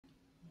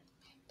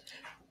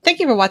Thank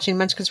you for watching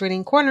Munchkin's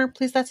Reading Corner.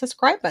 Please that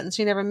subscribe button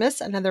so you never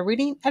miss another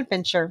reading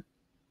adventure.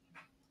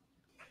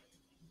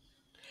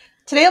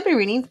 Today I'll be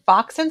reading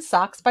Fox and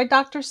Socks by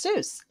Dr.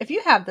 Seuss. If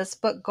you have this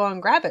book, go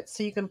and grab it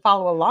so you can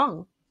follow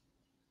along.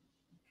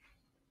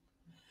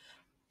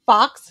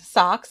 Fox,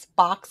 socks,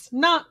 box,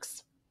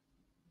 knocks.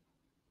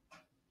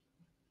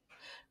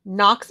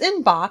 Knocks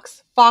in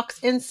box, fox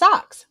in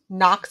socks.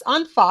 Knocks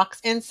on fox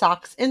and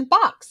socks in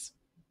box.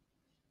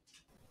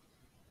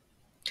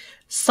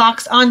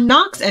 Socks on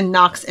knocks and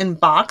knocks in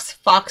box.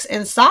 Fox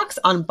and socks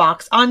on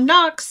box on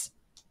knocks.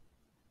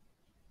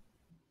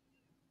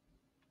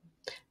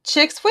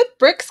 Chicks with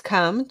bricks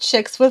come,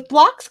 chicks with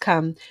blocks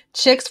come.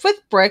 Chicks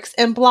with bricks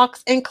and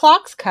blocks and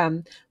clocks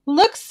come.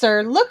 Look,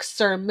 sir,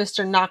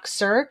 Mr. Knox,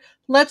 sir.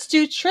 Let's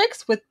do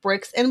tricks with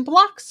bricks and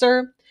blocks,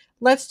 sir.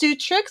 Let's do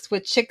tricks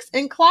with chicks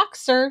and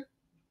clocks, sir.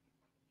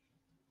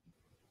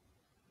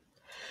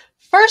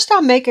 First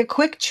I'll make a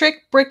quick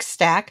trick brick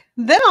stack,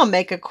 then I'll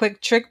make a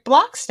quick trick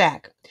block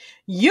stack.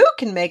 You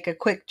can make a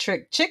quick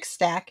trick chick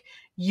stack.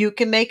 You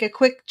can make a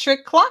quick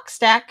trick clock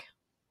stack.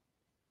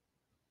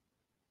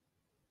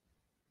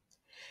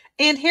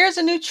 And here's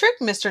a new trick,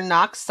 Mr.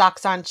 Knox.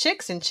 Socks on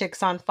chicks and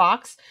chicks on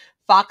fox.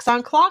 Fox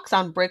on clocks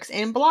on bricks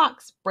and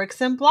blocks.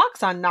 Bricks and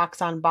blocks on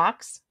knocks on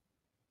box.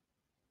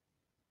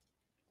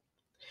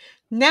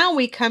 Now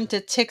we come to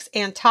ticks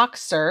and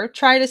tocks, sir.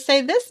 Try to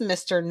say this,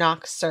 Mr.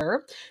 Knox,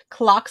 sir.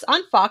 Clocks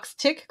on fox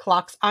tick,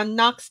 clocks on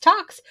knocks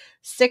tocks.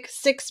 6,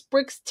 6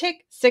 bricks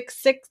tick, 6,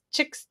 6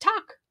 chicks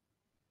tock.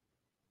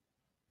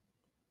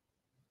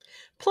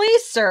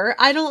 Please, sir,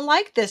 I don't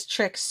like this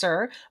trick,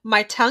 sir.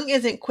 My tongue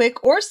isn't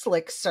quick or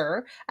slick,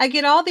 sir. I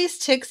get all these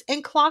ticks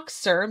and clocks,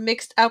 sir,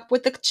 mixed up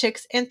with the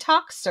chicks and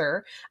tocks,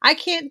 sir. I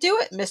can't do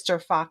it,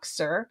 Mr. Fox,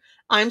 sir.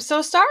 I'm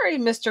so sorry,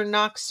 Mr.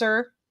 Knox,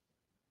 sir.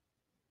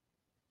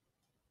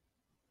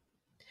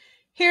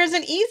 Here's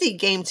an easy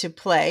game to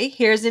play.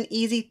 Here's an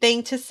easy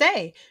thing to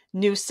say.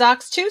 New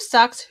socks, two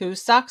socks, who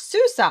socks,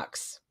 Sue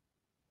socks.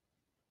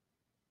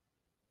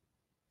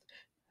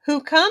 Who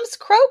comes?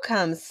 Crow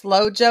comes.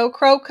 Slow Joe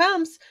Crow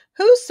comes.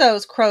 Who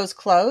sews crow's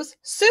clothes?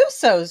 Sue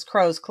sews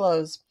crow's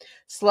clothes.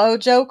 Slow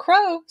Joe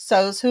Crow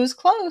sews whose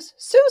clothes?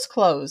 Sue's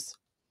clothes.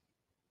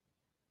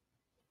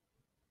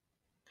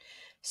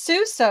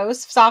 Sue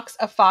sews socks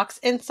a fox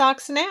in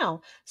socks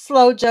now.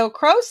 Slow Joe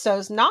Crow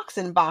sews knocks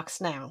in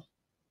box now.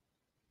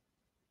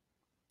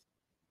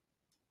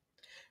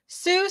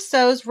 Sue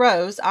sews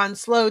rows on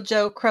Slow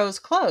Joe Crow's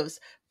clothes.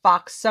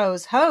 Fox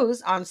sews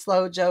hose on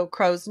Slow Joe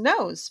Crow's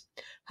nose.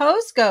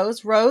 Hose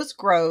goes, rose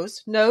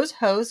grows, nose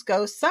hose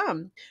goes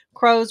some.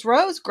 Crow's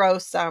rose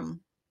grows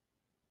some.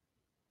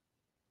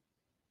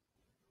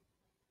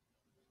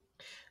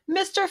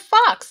 Mr.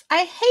 Fox,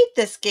 I hate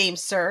this game,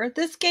 sir.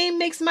 This game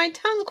makes my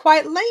tongue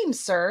quite lame,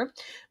 sir.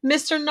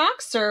 Mr.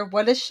 Knox, sir,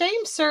 what a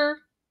shame, sir.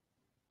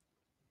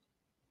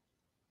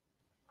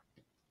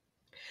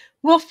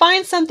 We'll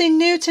find something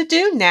new to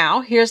do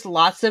now. Here's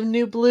lots of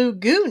new blue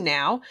goo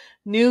now.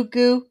 New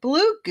goo,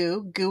 blue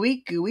goo,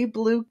 gooey, gooey,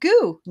 blue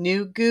goo.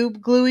 New goo,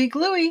 gluey,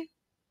 gluey.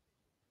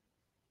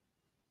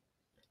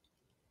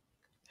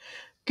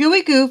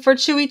 Gooey goo for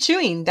chewy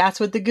chewing. That's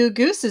what the goo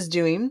goose is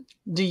doing.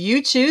 Do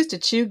you choose to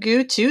chew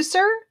goo too,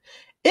 sir?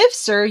 If,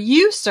 sir,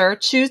 you, sir,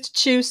 choose to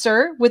chew,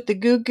 sir, with the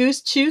goo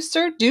goose chew,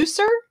 sir, do,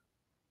 sir?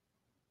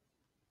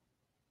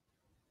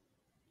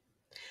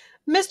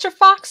 Mr.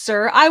 Fox,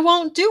 sir, I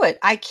won't do it.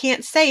 I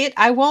can't say it.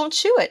 I won't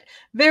chew it.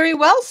 Very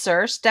well,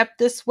 sir. Step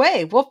this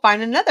way. We'll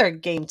find another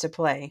game to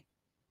play.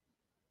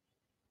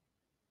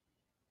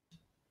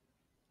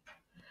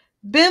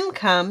 Bim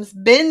comes,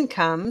 bin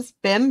comes.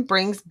 Bim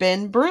brings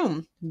bin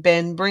broom.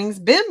 Bin brings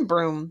bim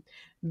broom.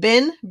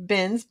 Bin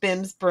bins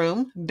bim's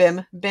broom.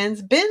 Bim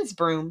bins bin's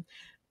broom.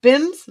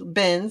 Bim's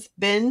bins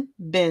bin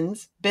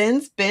bins.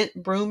 Bin's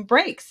bent broom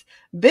breaks.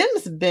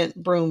 Bim's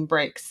bent broom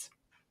breaks.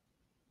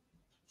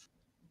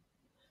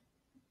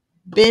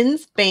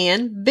 Bin's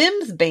band,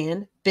 Bim's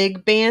band,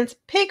 big bands,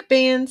 pig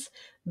bands.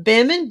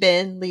 Bim and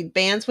Ben lead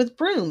bands with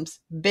brooms.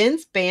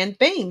 Bin's band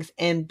bangs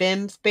and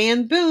Bim's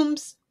band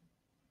booms.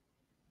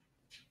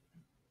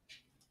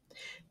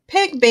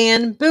 Pig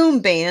band,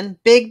 boom band,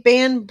 big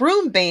band,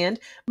 broom band.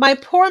 My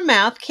poor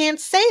mouth can't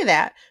say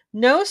that.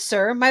 No,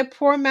 sir, my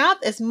poor mouth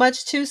is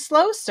much too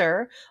slow,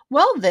 sir.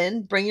 Well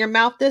then, bring your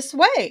mouth this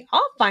way.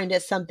 I'll find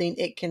it something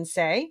it can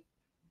say.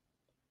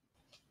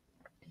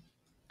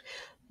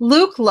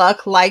 Luke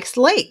Luck likes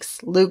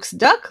lakes. Luke's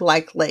duck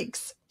like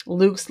lakes.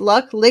 Luke's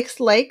luck licks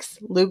lakes.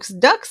 Luke's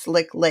ducks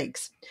lick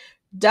lakes.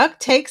 Duck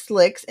takes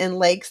licks in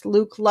lakes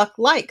Luke Luck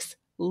likes.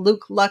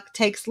 Luke Luck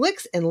takes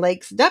licks in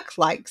lakes duck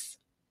likes.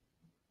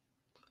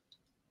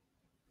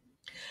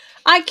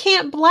 I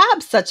can't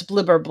blab such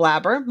blibber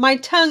blabber. My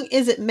tongue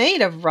isn't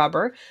made of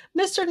rubber.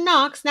 Mr.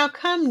 Knox, now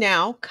come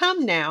now,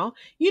 come now.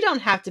 You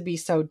don't have to be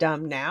so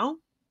dumb now.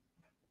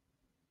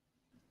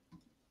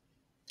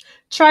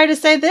 Try to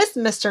say this,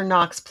 Mr.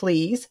 Knox,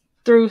 please.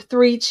 Through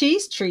 3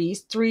 cheese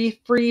trees, 3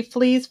 free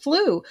fleas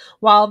flew.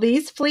 While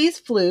these fleas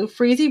flew,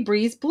 Freezy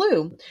Breeze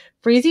blew.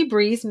 Freezy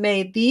Breeze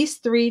made these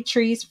 3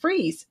 trees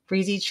freeze.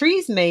 Freezy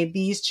Trees made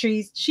these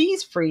trees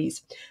cheese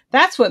freeze.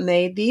 That's what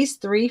made these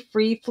 3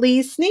 free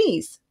fleas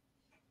sneeze.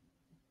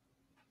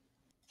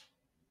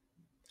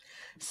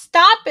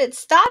 Stop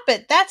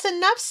it, that's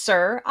enough,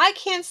 sir. I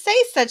can't say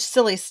such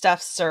silly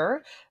stuff,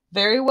 sir.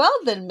 Very well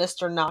then,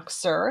 Mr. Knox,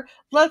 sir.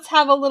 Let's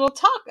have a little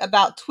talk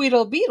about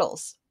Tweedle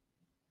Beetles.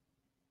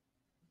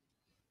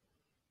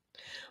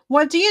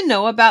 What do you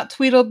know about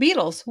Tweedle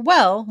Beetles?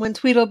 Well, when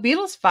Tweedle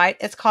Beetles fight,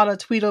 it's called a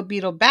Tweedle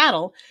Beetle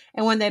battle.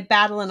 And when they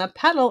battle in a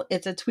puddle,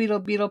 it's a Tweedle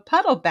Beetle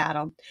puddle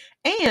battle.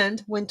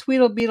 And when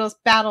Tweedle Beetles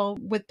battle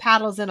with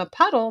paddles in a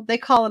puddle, they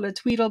call it a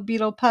Tweedle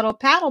Beetle puddle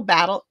paddle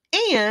battle.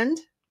 And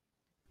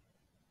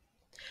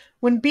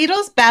when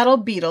beetles battle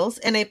beetles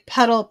in a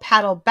puddle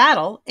paddle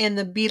battle, and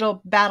the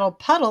beetle battle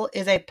puddle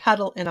is a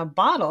puddle in a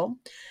bottle,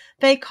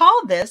 they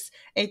call this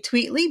a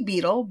Tweedly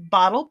Beetle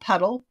bottle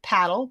puddle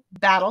paddle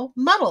battle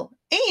muddle.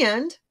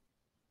 And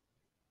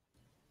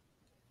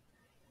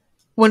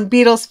when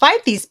beetles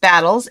fight these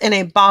battles in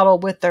a bottle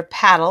with their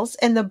paddles,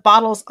 and the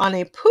bottle's on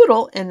a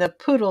poodle and the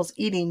poodle's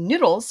eating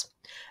noodles,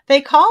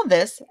 they call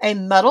this a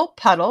muddle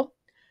puddle,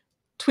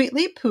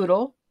 Tweedly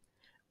poodle,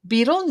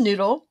 beetle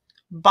noodle,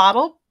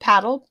 bottle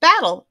paddle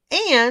battle.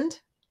 And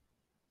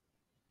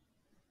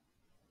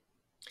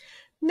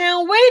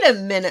now wait a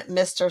minute,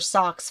 Mr.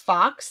 Socks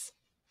Fox.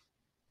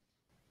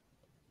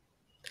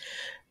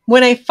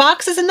 When a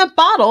fox is in the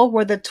bottle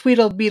where the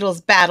Tweedle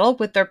Beetles battle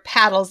with their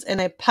paddles in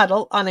a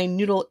puddle on a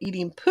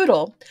noodle-eating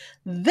poodle,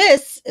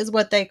 this is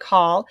what they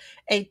call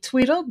a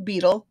Tweedle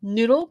Beetle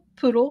noodle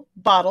poodle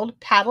bottled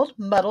paddled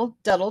muddled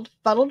duddled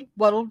fuddled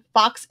wuddled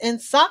fox in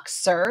socks,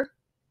 sir.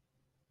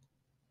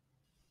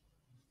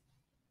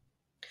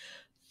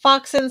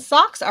 Fox in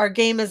socks, our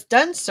game is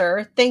done,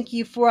 sir. Thank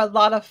you for a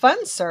lot of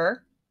fun,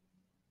 sir.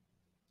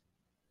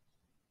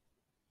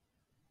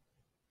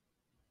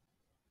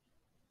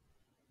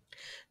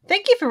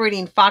 Thank you for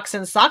reading Fox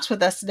and Socks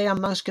with us today on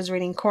Munchkin's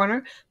Reading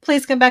Corner.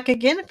 Please come back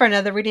again for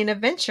another reading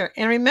adventure.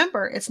 And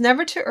remember, it's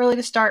never too early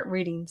to start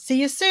reading.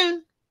 See you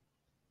soon.